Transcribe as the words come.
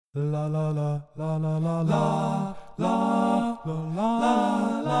La la la la la la la la la la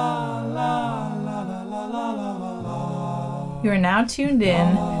la. You are now tuned in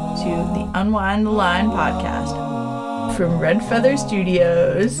to the Unwind the Line podcast from Red Feather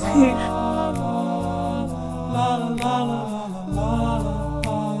Studios.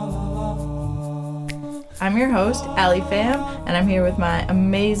 I'm your host, Ali Pham, and I'm here with my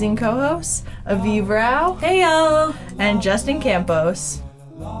amazing co-hosts, Aviv Rao, hey y'all, and Justin Campos.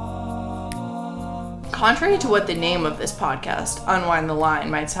 Contrary to what the name of this podcast, Unwind the Line,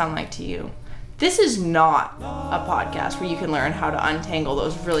 might sound like to you, this is not a podcast where you can learn how to untangle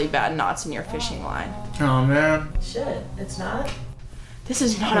those really bad knots in your fishing line. Oh man. Shit, it's not? This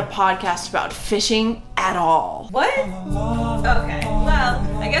is not a podcast about fishing at all. What? Okay, well,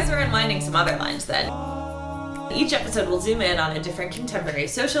 I guess we're unwinding some other lines then. Each episode will zoom in on a different contemporary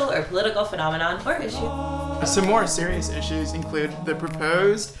social or political phenomenon or issue. Some more serious issues include the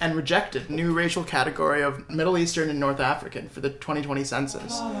proposed and rejected new racial category of Middle Eastern and North African for the 2020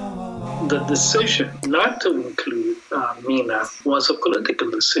 census. The decision not to include MENA was a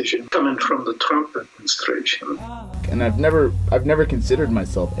political decision coming from the Trump administration. And I've never considered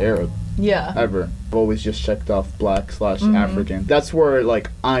myself Arab. Yeah. Ever. I've always just checked off Black/African. That's where,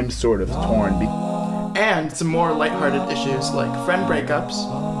 I'm sort of torn. And some more lighthearted issues like friend breakups.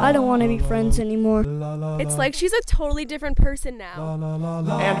 I don't want to be friends anymore. It's like she's a totally different person now.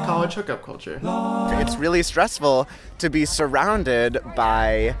 And college hookup culture. It's really stressful to be surrounded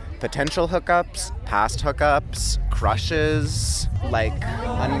by potential hookups, past hookups, crushes,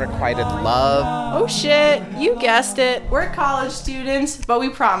 unrequited love. Oh shit, you guessed it. We're college students, but we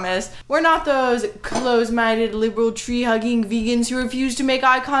promise we're not those close-minded, liberal, tree-hugging vegans who refuse to make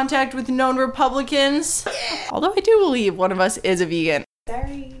eye contact with known Republicans. Although I do believe one of us is a vegan.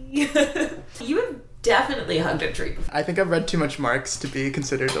 Sorry. You have definitely hugged a tree before. I think I've read too much Marx to be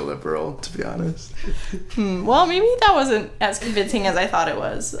considered a liberal, to be honest. Well, maybe that wasn't as convincing as I thought it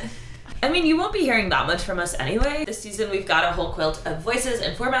was. I mean, you won't be hearing that much from us anyway. This season, we've got a whole quilt of voices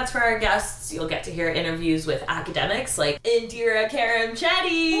and formats for our guests. You'll get to hear interviews with academics like Indira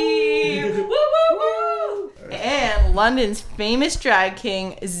Karimcheti. Woo, woo, woo! And London's famous drag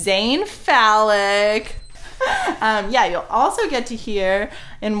king, Zayn Fallick. You'll also get to hear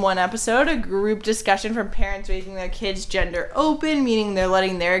in one episode a group discussion from parents raising their kids gender open, meaning they're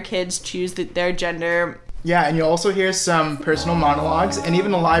letting their kids choose their gender. Yeah, and you'll also hear some personal monologues and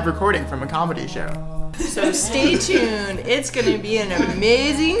even a live recording from a comedy show. So stay tuned. It's going to be an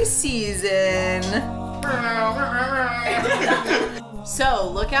amazing season.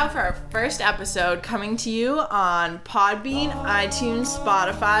 So look out for our first episode coming to you on Podbean, iTunes,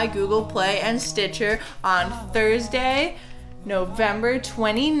 Spotify, Google Play, and Stitcher on Thursday, November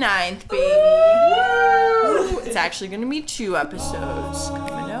 29th, baby. Woo! It's actually going to be 2 episodes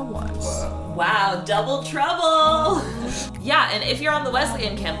coming at once. Wow, double trouble! Yeah, and if you're on the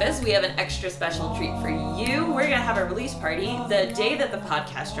Wesleyan campus, we have an extra special treat for you. We're going to have a release party the day that the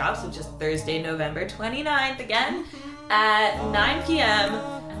podcast drops, which is Thursday, November 29th again, at 9 p.m.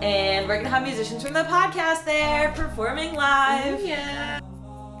 And we're going to have musicians from the podcast there performing live. Yeah.